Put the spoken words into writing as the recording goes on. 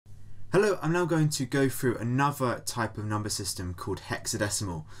Hello, I'm now going to go through another type of number system called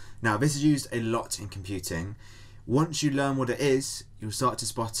hexadecimal. Now, this is used a lot in computing. Once you learn what it is, you'll start to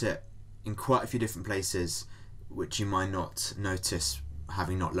spot it in quite a few different places, which you might not notice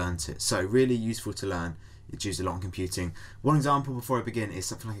having not learnt it. So really useful to learn. It's used a lot in computing. One example before I begin is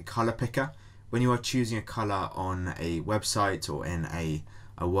something like a colour picker. When you are choosing a colour on a website or in a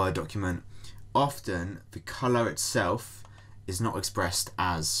Word document, often the colour itself is not expressed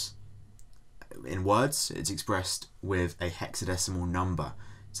as in words, it's expressed with a hexadecimal number.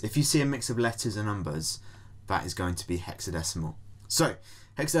 So if you see a mix of letters and numbers, that is going to be hexadecimal. So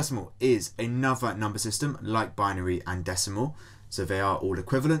hexadecimal is another number system like binary and decimal. So they are all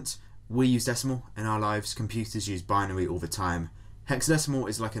equivalent. We use decimal in our lives. Computers use binary all the time. Hexadecimal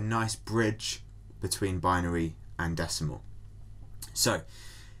is like a nice bridge between binary and decimal. So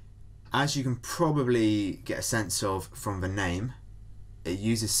as you can probably get a sense of from the name, it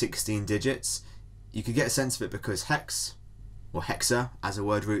uses 16 digits. You could get a sense of it because hex, or hexa as a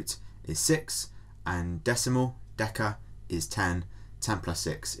word root, is 6, and decimal, deca, is 10. 10 plus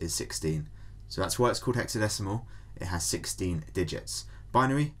 6 is 16. So that's why it's called hexadecimal. It has 16 digits.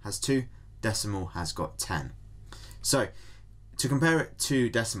 Binary has 2, decimal has got 10. So to compare it to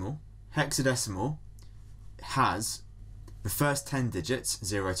decimal, hexadecimal has the first 10 digits,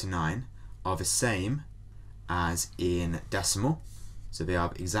 0 to 9, are the same as in decimal. So they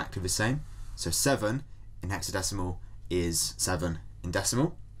are exactly the same. So 7 in hexadecimal is 7 in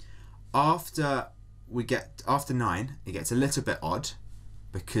decimal. After 9, it gets a little bit odd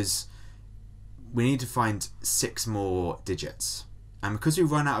because we need to find 6 more digits. And because we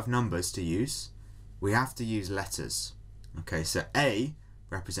run out of numbers to use, we have to use letters. Okay, so A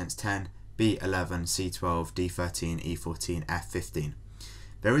represents 10, B 11, C 12, D 13, E 14, F 15.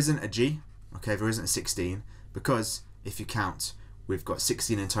 There isn't a G, okay, there isn't a 16, because if you count, we've got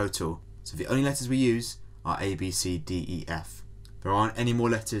 16 in total. So the only letters we use are A, B, C, D, E, F. There aren't any more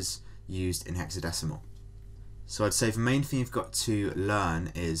letters used in hexadecimal. So I'd say the main thing you've got to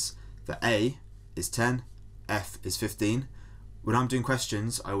learn is that A is 10, F is 15. When I'm doing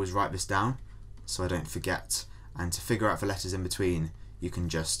questions, I always write this down so I don't forget. And to figure out the letters in between, you can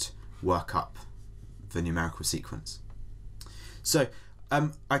just work up the numerical sequence. So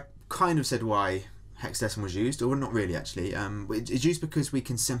I kind of said why hexadecimal was used, or not really actually. It's used because we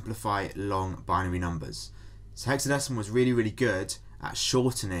can simplify long binary numbers. So hexadecimal was really good at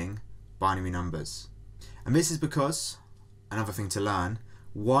shortening binary numbers. And this is because, another thing to learn,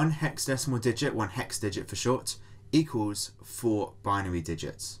 one hexadecimal digit, one hex digit for short, equals 4 binary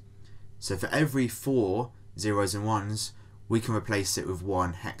digits. So for every 4 zeros and ones, we can replace it with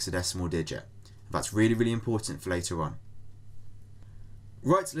one hexadecimal digit. That's really important for later on.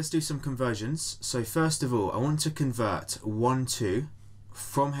 Right, let's do some conversions. So first of all, I want to convert 1, 2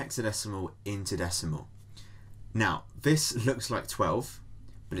 from hexadecimal into decimal. Now, this looks like 12,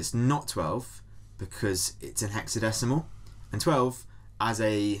 but it's not 12 because it's in hexadecimal, and 12 as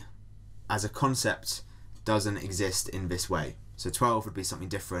a concept doesn't exist in this way. So 12 would be something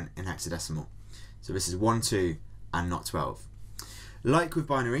different in hexadecimal. So this is 1, 2 and not 12. Like with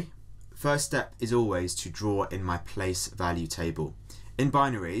binary, first step is always to draw in my place value table. In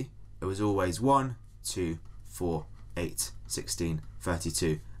binary, it was always 1, 2, 4, 8, 16,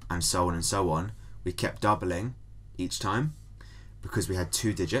 32, and so on and so on. We kept doubling each time because we had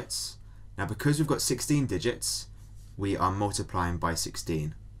 2 digits. Now because we've got 16 digits, we are multiplying by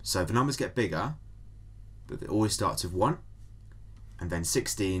 16. So the numbers get bigger, but it always starts with 1, and then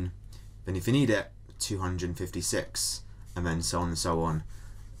 16, then if you need it, 256, and then so on and so on.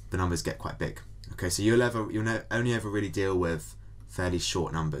 The numbers get quite big. Okay, so you'll only ever really deal with fairly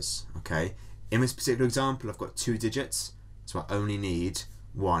short numbers. Okay, in this particular example, I've got 2 digits, so I only need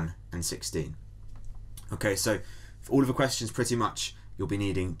 1 and 16. Okay, so for all of the questions, pretty much you'll be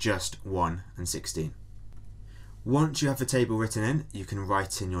needing just 1 and 16. Once you have the table written in, you can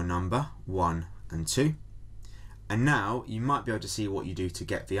write in your number 1 and 2. And now you might be able to see what you do to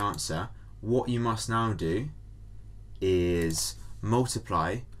get the answer. What you must now do is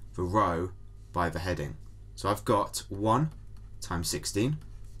multiply the row by the heading. So I've got 1 times 16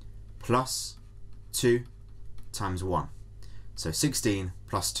 plus 2 times 1. So 16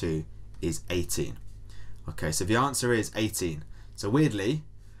 plus 2 is 18. Okay, so the answer is 18. So weirdly,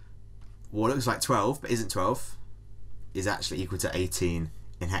 what looks like 12 but isn't 12 is actually equal to 18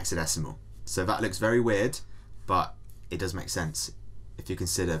 in hexadecimal. So that looks very weird, but it does make sense if you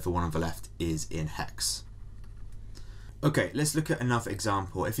consider the one on the left is in hex. Okay, let's look at another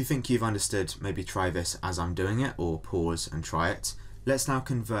example. If you think you've understood, maybe try this as I'm doing it, or pause and try it. Let's now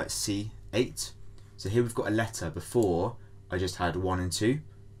convert C8. So here we've got a letter. Before I just had 1 and 2.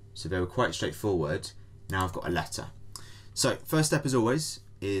 so they were quite straightforward. Now I've got a letter. So first step as always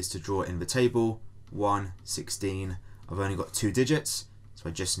is to draw in the table 1, 16. I've only got 2 digits, so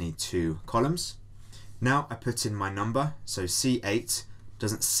I just need 2 columns. Now I put in my number, so C8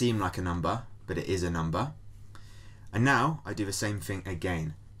 doesn't seem like a number, but it is a number. And now I do the same thing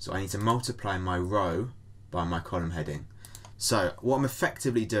again. So I need to multiply my row by my column heading. So what I'm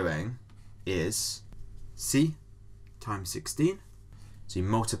effectively doing is C times 16. So you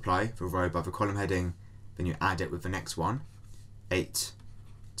multiply the row by the column heading, then you add it with the next one, 8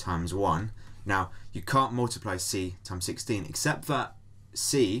 times 1. Now you can't multiply C times 16 except that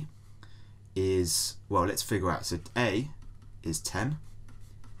C is, well, let's figure out. So A is 10,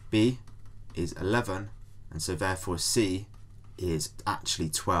 B is 11, and so therefore C is actually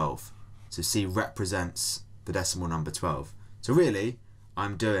 12. So C represents the decimal number 12. So really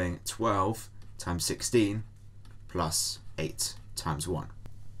I'm doing 12 times 16 plus 8 times 1,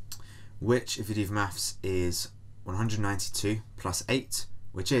 which, if you do the maths, is 192 plus 8,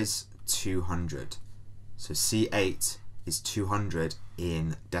 which is 200. So C8 is 200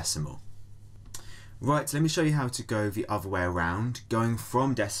 in decimal. Right, so let me show you how to go the other way around, going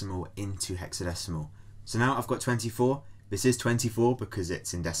from decimal into hexadecimal. So now I've got 24. This is 24 because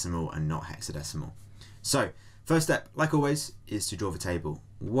it's in decimal and not hexadecimal. So first step, like always, is to draw the table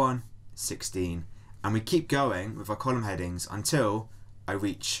 1, 16, and we keep going with our column headings until I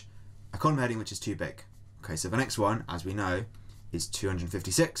reach a column heading which is too big. Okay, so the next one, as we know, is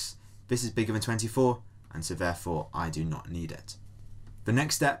 256. This is bigger than 24, and so therefore I do not need it. The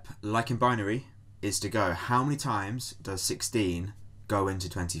next step, like in binary, is to go, how many times does 16 go into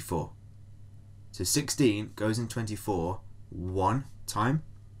 24? So 16 goes in 24 one time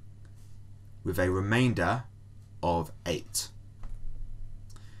with a remainder of 8.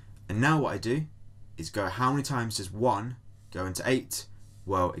 And now what I do is go, how many times does 1 go into 8?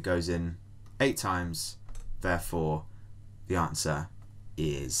 Well, it goes in 8 times, therefore the answer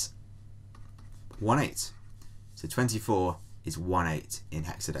is 1/8. So 24 is 1/8 in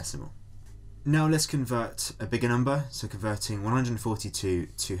hexadecimal. Now let's convert a bigger number, so converting 142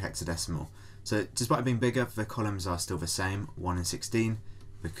 to hexadecimal. So despite being bigger, the columns are still the same, 1 and 16,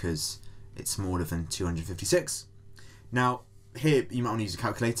 because it's smaller than 256. Now here you might want to use a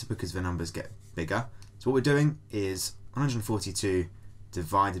calculator because the numbers get bigger. So what we're doing is 142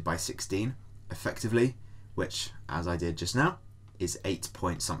 divided by 16 effectively, which, as I did just now, is 8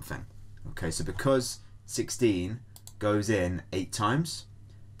 point something. Okay, so because 16 goes in 8 times,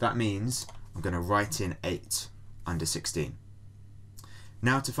 that means I'm going to write in 8 under 16.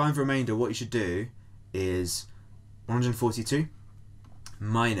 Now to find the remainder, what you should do is 142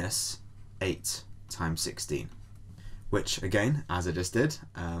 minus 8 times 16, which again, as I just did,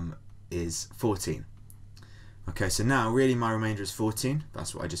 is 14. Okay, so now really my remainder is 14.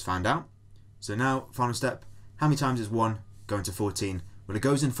 That's what I just found out. So now, final step, how many times does 1 go into 14? Well, it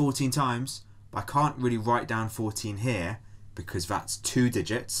goes in 14 times, but I can't really write down 14 here because that's 2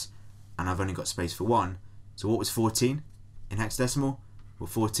 digits and I've only got space for 1. So what was 14 in hexadecimal? Well,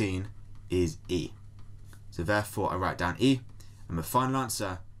 14 is E. So therefore I write down E, and the final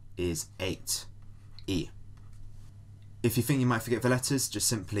answer is 8E. If you think you might forget the letters, just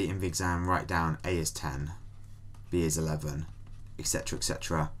simply in the exam write down A is 10, B is 11,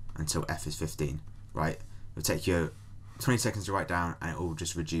 etc., until F is 15, right? It'll take you 20 seconds to write down and it will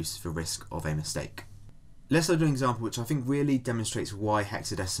just reduce the risk of a mistake. Let's look at an example which I think really demonstrates why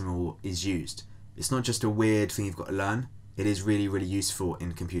hexadecimal is used. It's not just a weird thing you've got to learn, it is really, really useful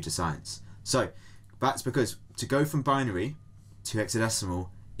in computer science. So that's because to go from binary to hexadecimal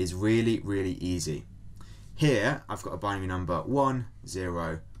is really, really easy. Here I've got a binary number 1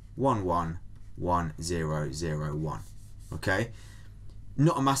 0 1 1 1 0 0 1. Okay,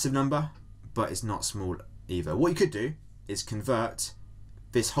 not a massive number, but it's not small either. What you could do is convert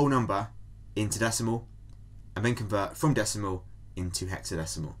this whole number into decimal and then convert from decimal into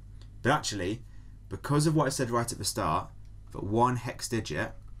hexadecimal. But actually, because of what I said right at the start, that 1 hex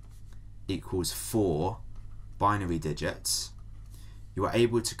digit equals 4 binary digits, you are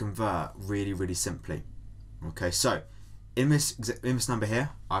able to convert really, really simply. Okay, so in this number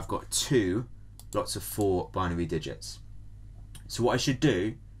here, I've got 2 lots of 4 binary digits. So what I should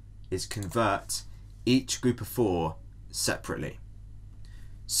do is convert each group of 4 separately.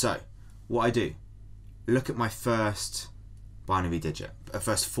 So what I do, look at my first binary digit,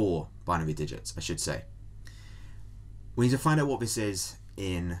 first 4 binary digits, I should say. We need to find out what this is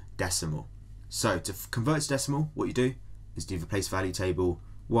in decimal. So to convert to decimal, what you do is do the place value table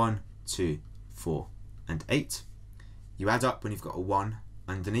 1, 2, 4, and 8. You add up when you've got a 1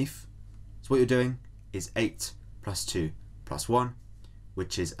 underneath. So what you're doing is 8 plus 2 plus 1,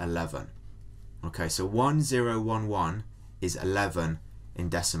 which is 11. Okay, so 1011 is 11 in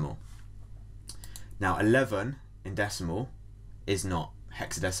decimal. Now 11 in decimal is not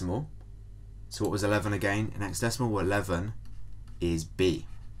hexadecimal. So what was 11 again in hexadecimal? Well, 11 is B.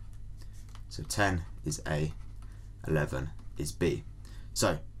 So 10 is A, 11 is B.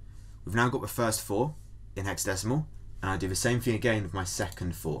 So we've now got the first 4 in hexadecimal, and I do the same thing again with my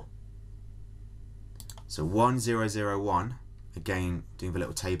second 4. So 1001, again doing the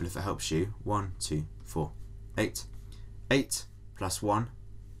little table if it helps you. 1, 2, 4, 8. 8 plus 1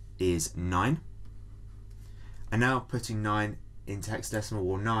 is 9. And now putting 9 into hexadecimal,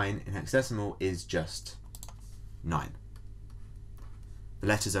 well, 9 in hexadecimal is just 9. The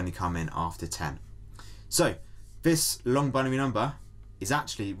letters only come in after 10. So this long binary number is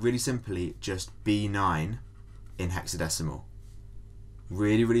actually really simply just B9 in hexadecimal.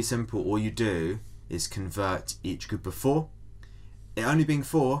 Really, really simple. All you do is convert each group of 4. It only being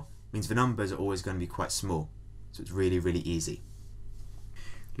 4 means the numbers are always going to be quite small. So it's really, really easy.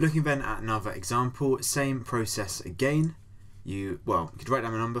 Looking then at another example, same process again. You could write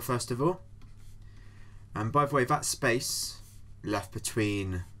down a number first of all. And by the way, that space left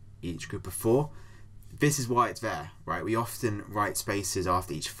between each group of 4, this is why it's there, right? We often write spaces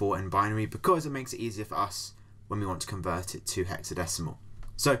after each 4 in binary because it makes it easier for us when we want to convert it to hexadecimal.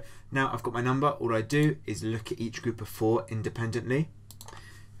 So now I've got my number. All I do is look at each group of 4 independently.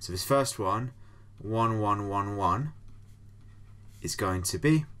 So this first one, 1111, is going to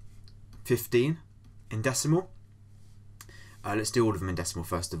be 15 in decimal. Let's do all of them in decimal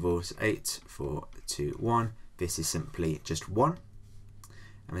first of all. So 8, 4, 2, 1. This is simply just 1.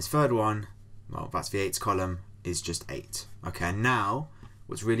 And this third one, well, that's the 8th column, is just 8. Okay, and now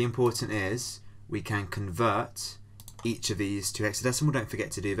what's really important is we can convert each of these to hexadecimal. Don't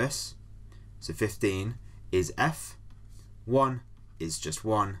forget to do this. So 15 is F, 1 is just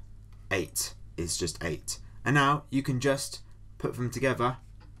 1, 8 is just 8. And now you can just put them together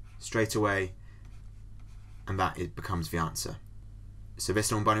straight away, and that becomes the answer. So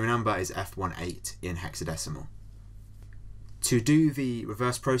this non-binary number is F18 in hexadecimal. To do the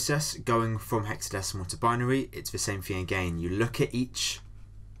reverse process, going from hexadecimal to binary, it's the same thing again. You look at each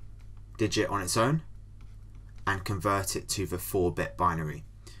digit on its own and convert it to the 4-bit binary.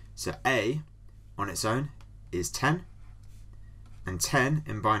 So A on its own is 10, and 10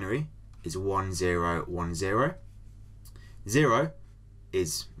 in binary is 1010. 0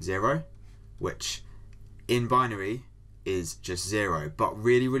 is 0, which in binary is just 0. But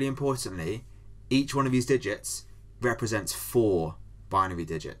really, really importantly, each one of these digits represents 4 binary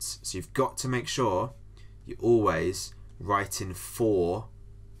digits. So you've got to make sure you always write in 4,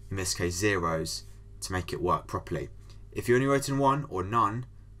 in this case zeros, to make it work properly. If you only wrote in 1 or none,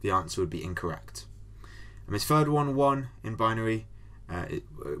 the answer would be incorrect. And this third one, 1 in binary,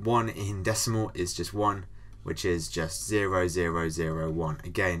 1 in decimal is just 1, which is just 0, 0, 0, 1.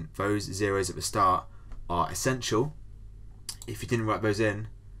 Again, those zeros at the start are essential. If you didn't write those in,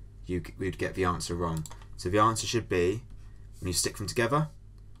 we'd get the answer wrong. So the answer should be, when you stick them together,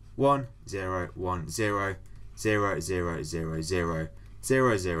 1, 0, 1, 0, 0, 0, 0, 0,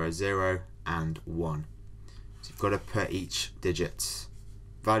 0, 0, 0, and 1. So you've got to put each digit's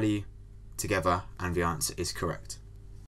value together, and the answer is correct.